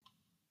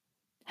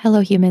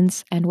Hello,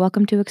 humans, and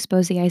welcome to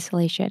Expose the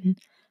Isolation.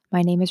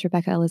 My name is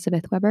Rebecca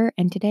Elizabeth Weber,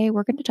 and today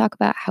we're going to talk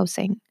about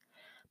housing.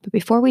 But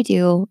before we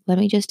do, let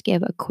me just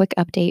give a quick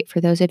update for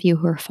those of you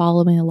who are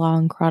following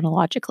along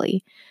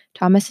chronologically.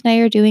 Thomas and I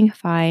are doing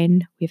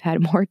fine. We've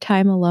had more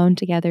time alone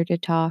together to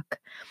talk.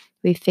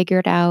 We've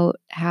figured out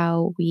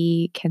how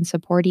we can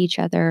support each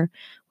other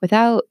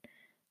without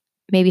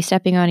maybe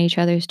stepping on each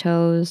other's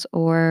toes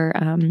or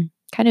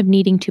kind of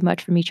needing too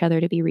much from each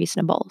other to be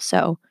reasonable.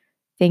 So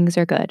things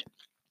are good.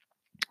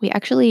 We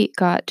actually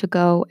got to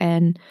go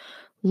and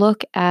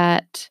look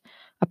at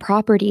a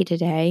property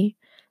today.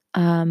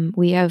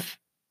 We have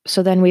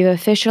so then we've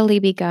officially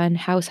begun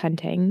house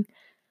hunting.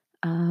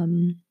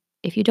 Um,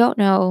 if you don't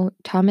know,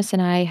 Thomas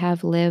and I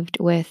have lived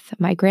with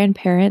my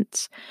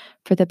grandparents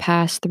for the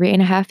past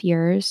 3.5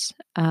 years.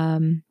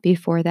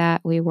 Before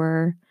that, we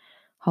were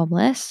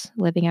homeless,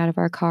 living out of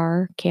our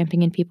car,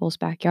 camping in people's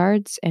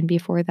backyards. And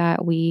before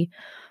that, we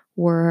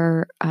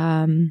were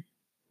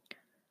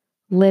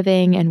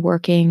living and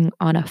working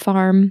on a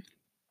farm.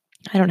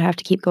 I don't have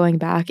to keep going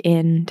back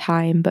in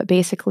time, but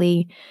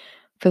basically,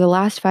 for the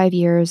last 5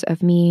 years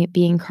of me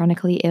being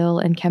chronically ill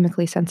and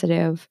chemically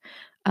sensitive,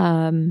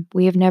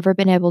 we have never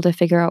been able to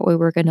figure out where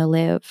we're going to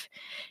live.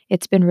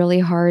 It's been really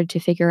hard to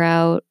figure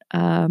out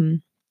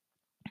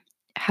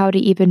how to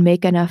even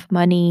make enough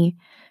money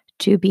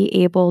to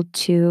be able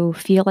to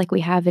feel like we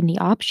have any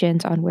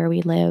options on where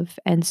we live.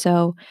 And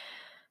so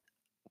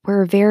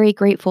we're very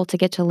grateful to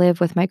get to live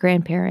with my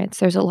grandparents.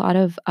 There's a lot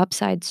of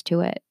upsides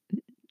to it,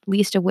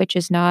 least of which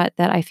is not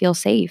that I feel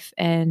safe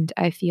and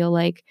I feel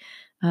like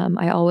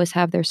I always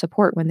have their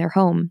support when they're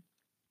home,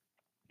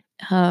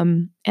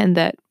 and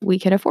that we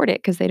can afford it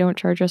because they don't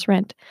charge us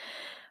rent.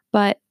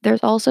 But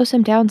there's also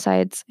some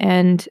downsides,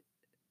 and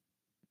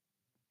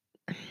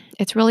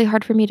it's really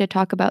hard for me to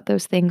talk about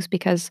those things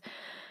because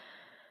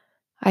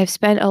I've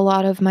spent a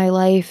lot of my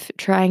life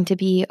trying to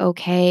be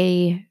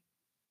okay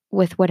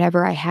with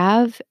whatever I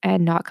have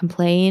and not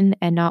complain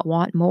and not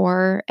want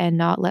more and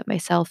not let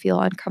myself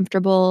feel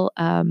uncomfortable.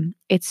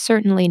 It's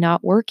certainly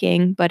not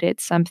working, but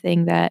it's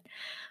something that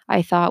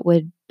I thought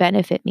would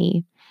benefit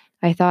me.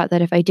 I thought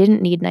that if I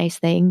didn't need nice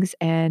things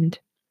and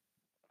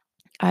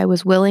I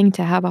was willing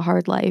to have a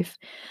hard life,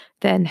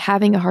 then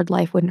having a hard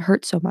life wouldn't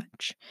hurt so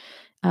much.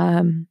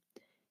 Um,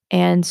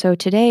 and so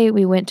today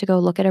we went to go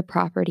look at a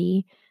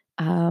property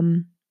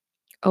um,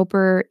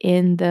 over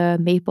in the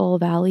Maple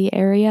Valley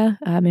area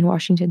in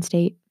Washington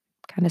State,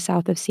 kind of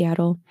south of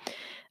Seattle.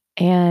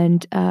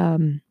 And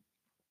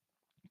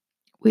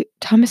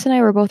Thomas and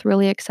I were both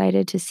really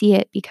excited to see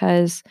it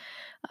because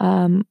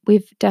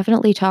we've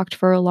definitely talked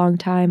for a long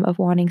time of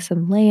wanting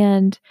some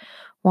land,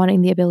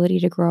 wanting the ability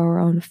to grow our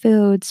own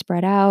food,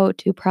 spread out,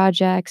 do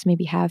projects,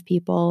 maybe have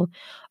people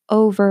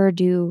over,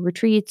 do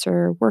retreats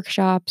or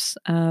workshops,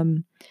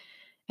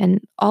 and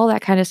all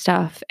that kind of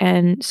stuff.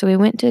 And so we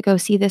went to go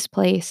see this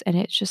place, and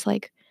it's just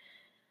like,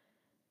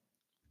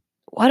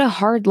 what a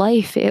hard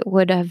life it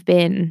would have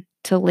been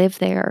to live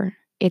there.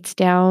 It's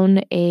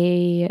down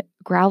a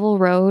gravel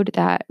road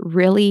that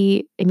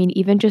really, I mean,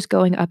 even just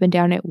going up and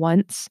down it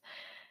once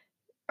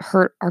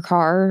hurt our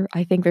car.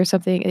 I think there's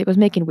something it was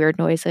making weird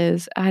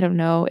noises. I don't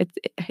know.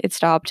 It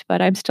stopped,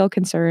 but I'm still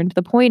concerned.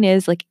 The point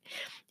is, like,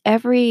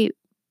 every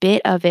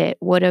bit of it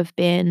would have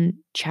been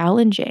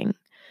challenging.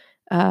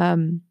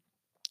 Um,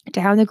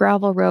 Down the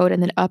gravel road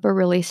and then up a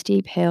really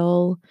steep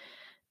hill,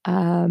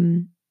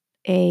 um,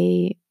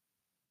 a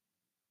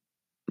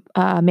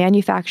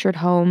manufactured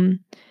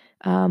home,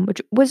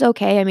 which was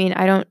okay. I mean,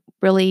 I don't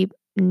really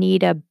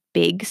need a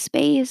big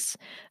space,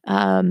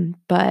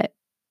 but,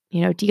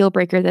 deal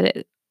breaker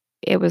that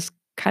it was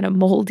kind of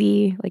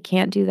moldy, like,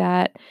 can't do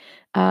that.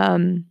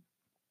 Um,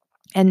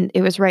 and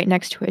it was right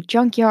next to a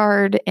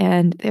junkyard,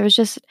 and there was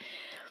just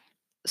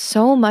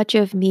so much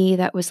of me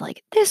that was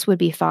like, "This would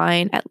be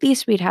fine. At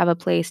least we'd have a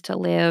place to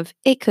live.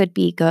 It could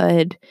be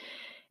good."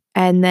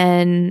 And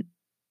then,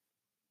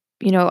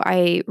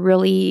 I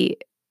really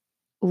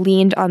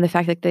leaned on the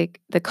fact that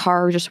the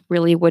car just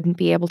really wouldn't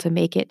be able to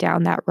make it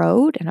down that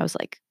road, and I was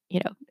like,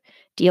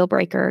 "Deal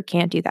breaker,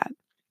 can't do that."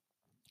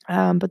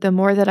 But the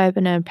more that I've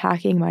been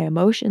unpacking my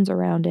emotions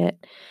around it,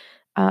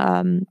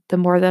 the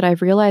more that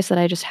I've realized that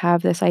I just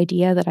have this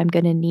idea that I'm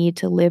gonna need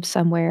to live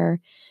somewhere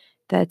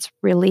that's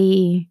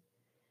really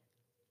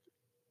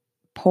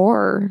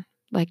poor,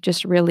 like,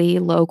 just really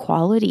low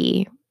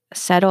quality,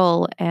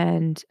 settle,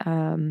 and,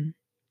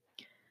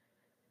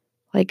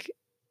 like,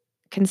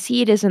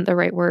 concede isn't the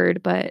right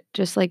word, but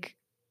just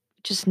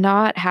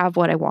not have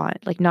what I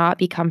want, like, not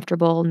be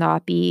comfortable,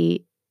 not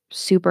be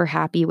super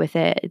happy with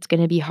it. It's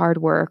gonna be hard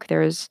work.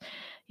 There's,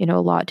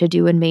 a lot to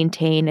do and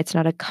maintain. It's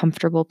not a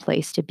comfortable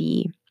place to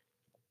be.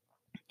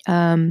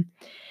 Um,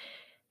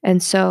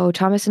 and so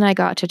Thomas and I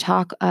got to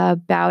talk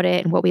about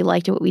it and what we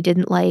liked and what we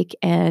didn't like,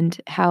 and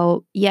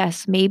how,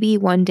 yes, maybe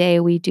one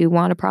day we do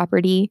want a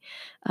property,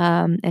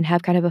 and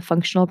have kind of a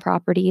functional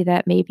property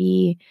that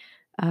maybe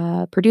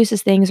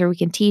produces things, or we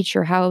can teach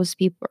or house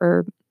people,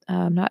 or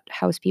not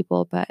house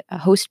people, but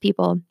host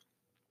people.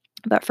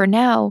 But for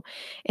now,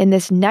 in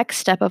this next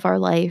step of our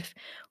life,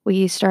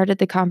 we started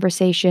the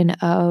conversation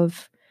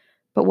of,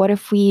 but what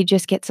if we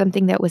just get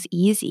something that was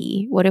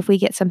easy? What if we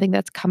get something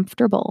that's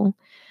comfortable?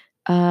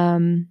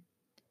 Um,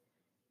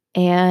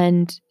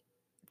 and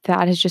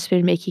that has just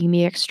been making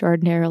me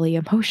extraordinarily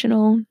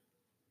emotional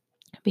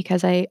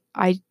because I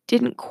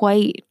didn't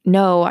quite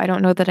know. I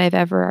don't know that I've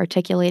ever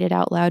articulated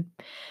out loud,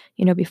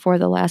 before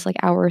the last like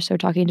hour or so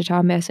talking to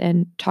Thomas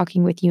and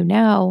talking with you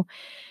now,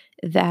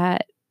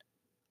 that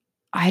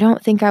I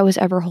don't think I was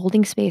ever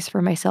holding space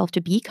for myself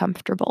to be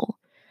comfortable.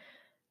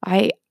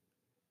 I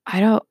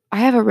I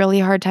have a really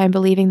hard time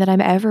believing that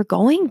I'm ever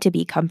going to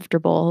be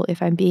comfortable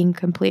if I'm being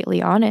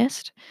completely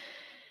honest.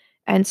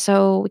 And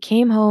so we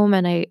came home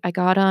and I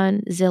got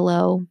on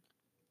Zillow,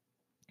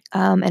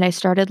 and I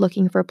started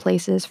looking for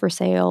places for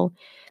sale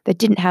that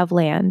didn't have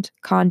land,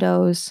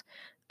 condos,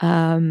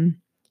 um,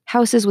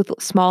 houses with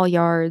small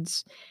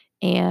yards,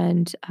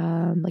 and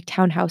like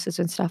townhouses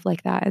and stuff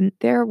like that. And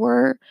there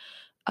were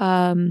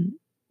um,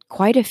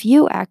 quite a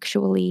few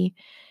actually.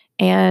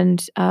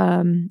 And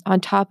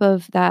on top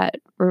of that,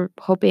 we're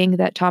hoping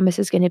that Thomas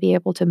is going to be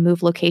able to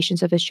move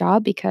locations of his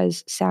job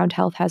because Sound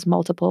Health has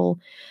multiple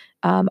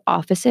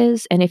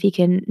offices. And if he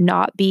can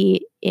not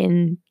be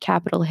in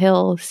Capitol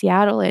Hill,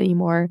 Seattle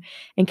anymore,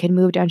 and can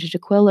move down to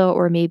Tequila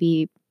or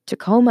maybe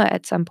Tacoma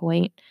at some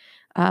point,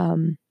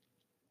 um,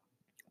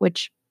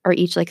 which are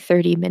each like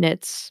 30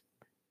 minutes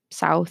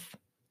south.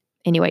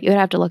 Anyway, you would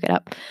have to look it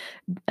up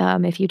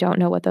if you don't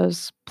know what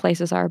those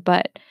places are.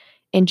 But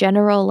in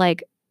general,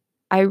 like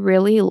I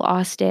really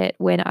lost it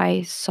when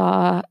I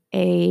saw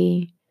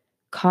a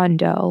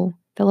condo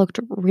that looked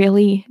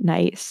really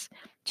nice.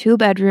 2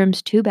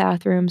 bedrooms, 2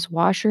 bathrooms,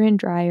 washer and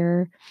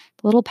dryer,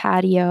 little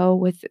patio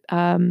with,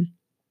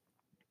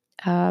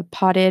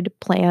 potted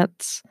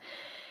plants,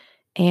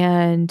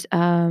 and,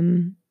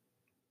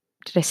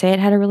 did I say it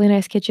had a really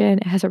nice kitchen?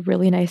 It has a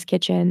really nice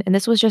kitchen, and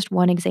this was just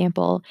one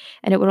example,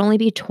 and it would only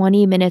be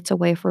 20 minutes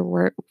away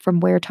from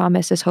where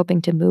Thomas is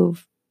hoping to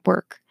move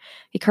work.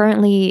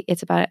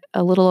 It's about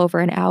a little over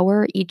an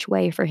hour each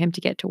way for him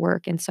to get to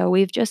work, and so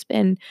we've just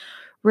been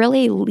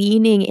really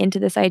leaning into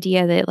this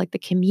idea that, like, the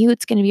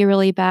commute's gonna be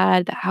really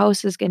bad, the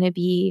house is gonna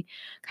be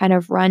kind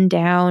of run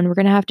down, we're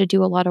gonna have to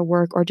do a lot of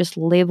work or just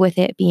live with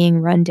it being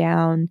run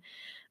down,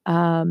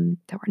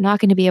 that we're not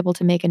gonna be able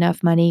to make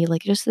enough money,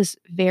 like, just this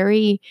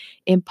very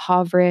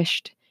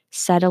impoverished,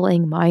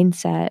 settling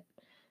mindset,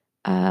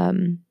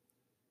 um,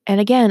 and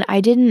again,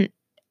 I didn't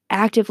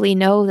actively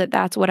know that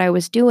that's what I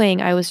was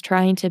doing, I was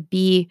trying to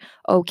be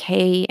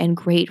okay and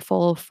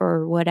grateful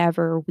for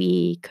whatever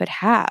we could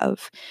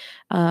have.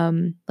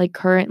 Like,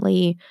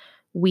 currently,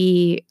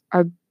 we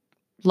are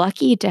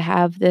lucky to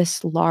have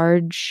this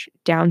large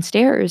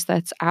downstairs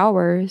that's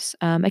ours.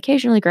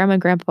 Occasionally, grandma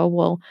and grandpa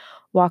will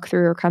walk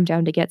through or come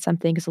down to get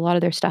something because a lot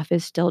of their stuff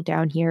is still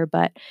down here,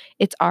 but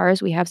it's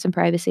ours. We have some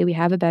privacy. We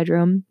have a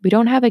bedroom. We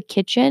don't have a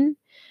kitchen.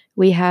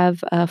 We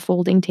have a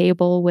folding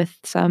table with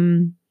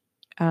some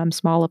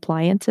small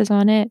appliances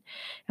on it,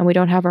 and we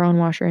don't have our own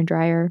washer and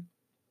dryer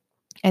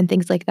and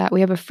things like that. We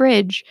have a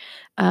fridge,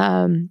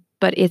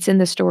 but it's in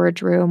the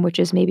storage room, which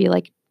is maybe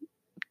like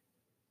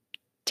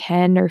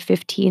 10 or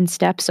 15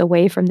 steps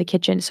away from the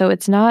kitchen. So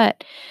it's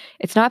not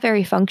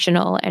very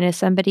functional. And as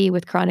somebody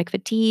with chronic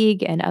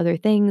fatigue and other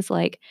things,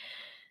 like,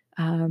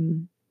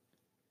 um,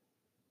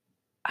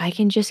 I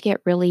can just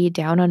get really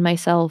down on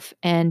myself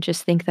and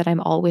just think that I'm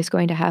always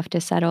going to have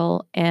to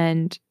settle.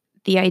 And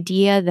the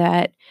idea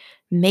that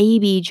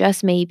maybe,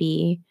 just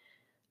maybe,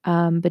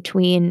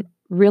 between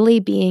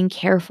really being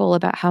careful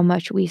about how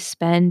much we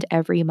spend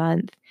every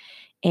month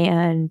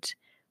and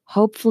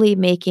hopefully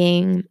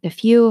making a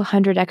few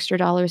hundred extra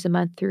dollars a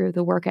month through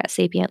the work at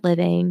Sapient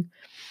Living.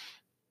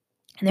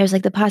 And there's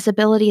like the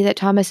possibility that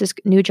Thomas's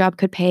new job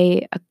could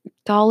pay a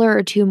dollar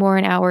or two more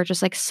an hour,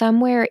 just like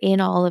somewhere in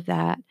all of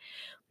that.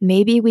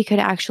 Maybe we could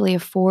actually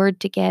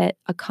afford to get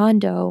a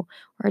condo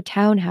or a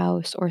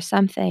townhouse or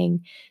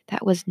something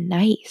that was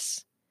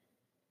nice,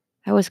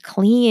 that was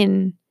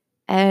clean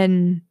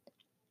and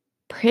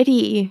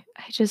pretty.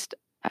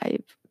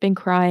 I've been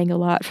crying a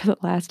lot for the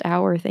last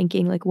hour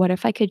thinking, like, what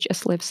if I could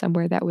just live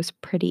somewhere that was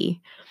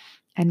pretty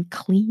and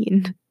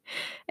clean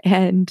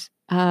and,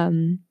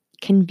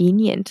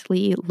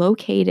 conveniently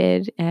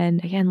located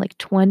and again, like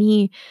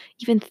 20,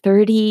 even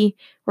 30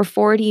 or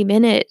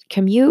 40-minute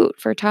commute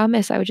for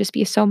Thomas, I would just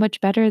be so much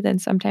better than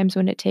sometimes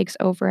when it takes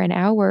over an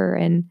hour,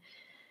 and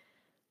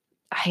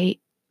I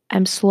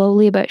am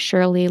slowly but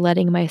surely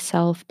letting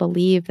myself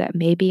believe that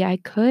maybe I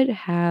could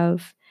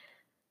have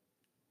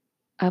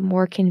a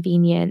more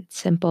convenient,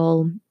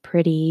 simple,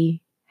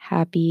 pretty,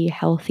 happy,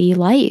 healthy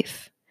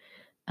life.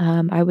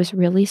 I was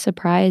really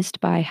surprised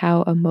by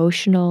how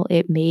emotional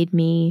it made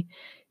me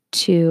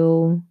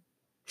to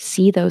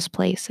see those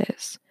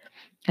places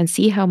and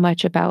see how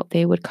much about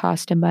they would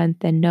cost a month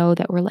and know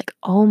that we're like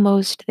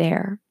almost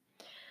there.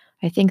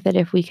 I think that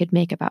if we could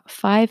make about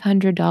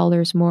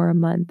 $500 more a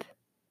month,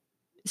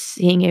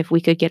 seeing if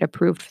we could get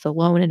approved for the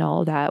loan and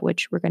all of that,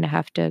 which we're going to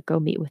have to go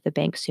meet with the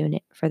bank soon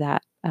for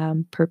that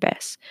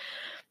purpose.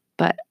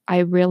 But I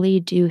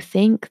really do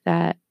think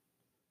that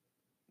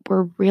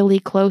we're really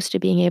close to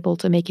being able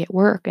to make it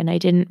work, and I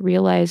didn't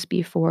realize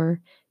before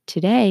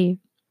today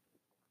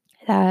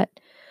that,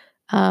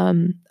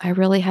 I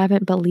really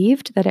haven't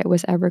believed that it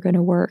was ever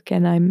gonna work,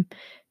 and I'm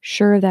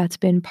sure that's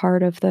been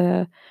part of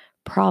the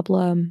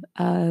problem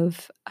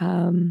of,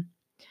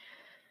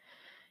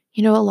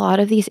 a lot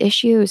of these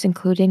issues,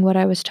 including what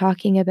I was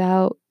talking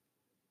about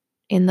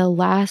in the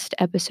last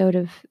episode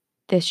of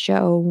this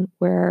show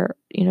where,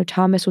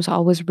 Thomas was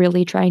always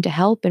really trying to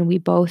help, and we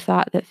both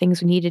thought that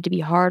things needed to be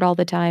hard all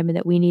the time and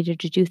that we needed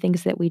to do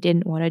things that we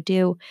didn't wanna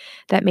do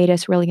that made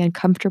us really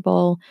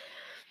uncomfortable.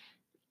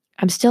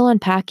 I'm still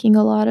unpacking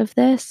a lot of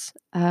this,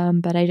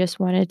 but I just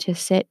wanted to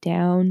sit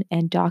down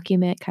and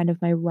document kind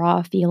of my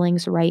raw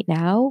feelings right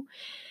now,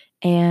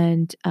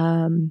 and,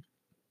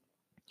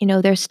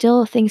 there's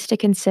still things to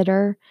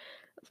consider,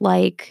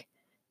 like,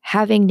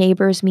 having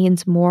neighbors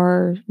means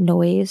more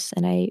noise,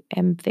 and I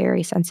am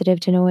very sensitive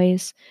to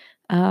noise.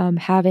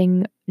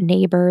 Having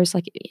neighbors,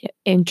 like,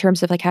 in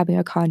terms of, like, having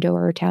a condo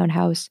or a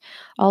townhouse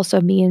also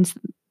means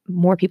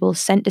more people's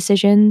scent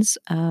decisions,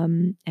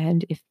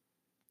 and if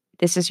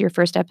this is your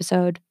first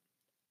episode,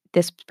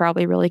 this is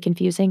probably really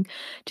confusing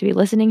to be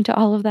listening to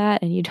all of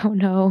that, and you don't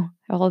know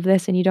all of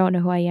this, and you don't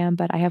know who I am,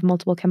 but I have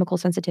multiple chemical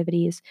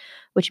sensitivities,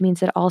 which means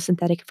that all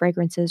synthetic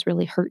fragrances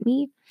really hurt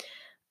me.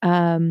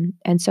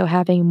 And so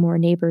having more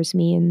neighbors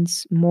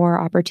means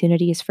more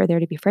opportunities for there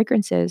to be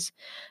fragrances,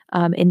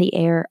 in the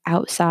air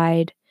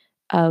outside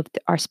of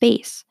our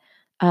space.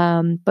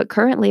 But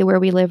currently, where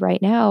we live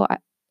right now,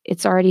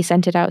 it's already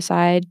scented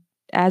outside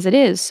as it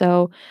is.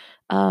 So,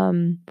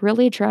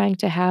 really trying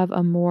to have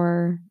a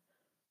more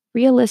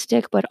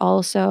realistic, but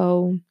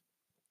also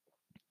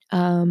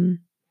um,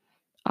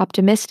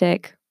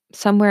 optimistic,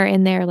 somewhere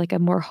in there, like a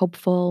more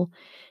hopeful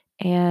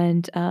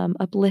and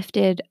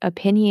uplifted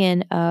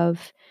opinion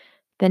of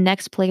the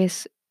next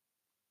place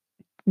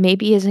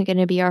maybe isn't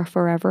gonna be our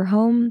forever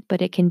home,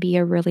 but it can be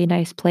a really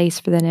nice place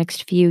for the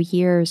next few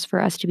years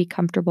for us to be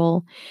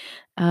comfortable,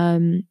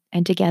 and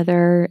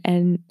together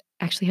and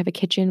actually have a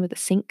kitchen with a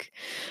sink,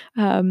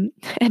 and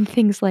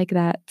things like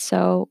that.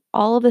 So,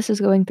 all of this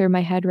is going through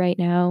my head right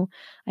now.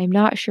 I'm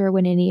not sure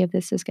when any of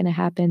this is gonna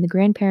happen. The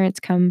grandparents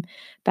come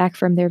back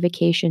from their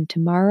vacation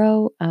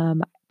tomorrow.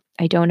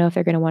 I don't know if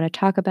they're gonna wanna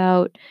talk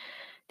about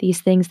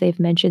these things they've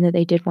mentioned that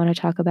they did wanna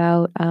talk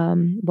about,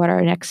 what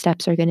our next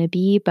steps are gonna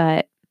be,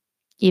 but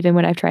even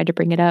when I've tried to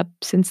bring it up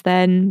since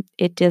then,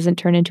 it doesn't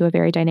turn into a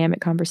very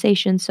dynamic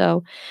conversation,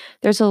 so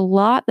there's a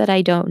lot that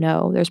I don't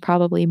know. There's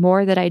probably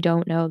more that I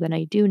don't know than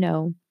I do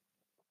know,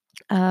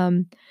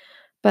 um,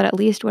 but at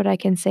least what I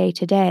can say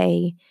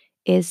today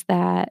is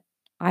that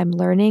I'm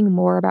learning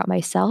more about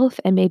myself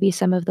and maybe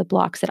some of the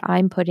blocks that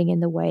I'm putting in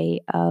the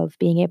way of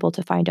being able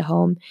to find a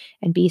home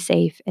and be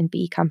safe and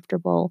be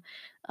comfortable,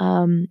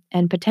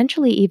 and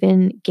potentially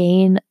even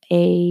gain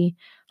a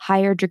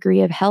higher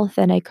degree of health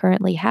than I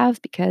currently have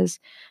because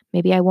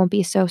maybe I won't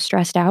be so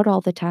stressed out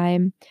all the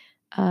time,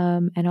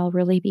 and I'll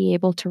really be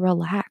able to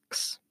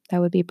relax.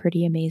 That would be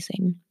pretty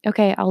amazing.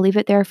 Okay, I'll leave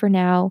it there for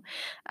now.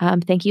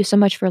 Thank you so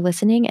much for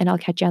listening, and I'll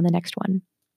catch you on the next one.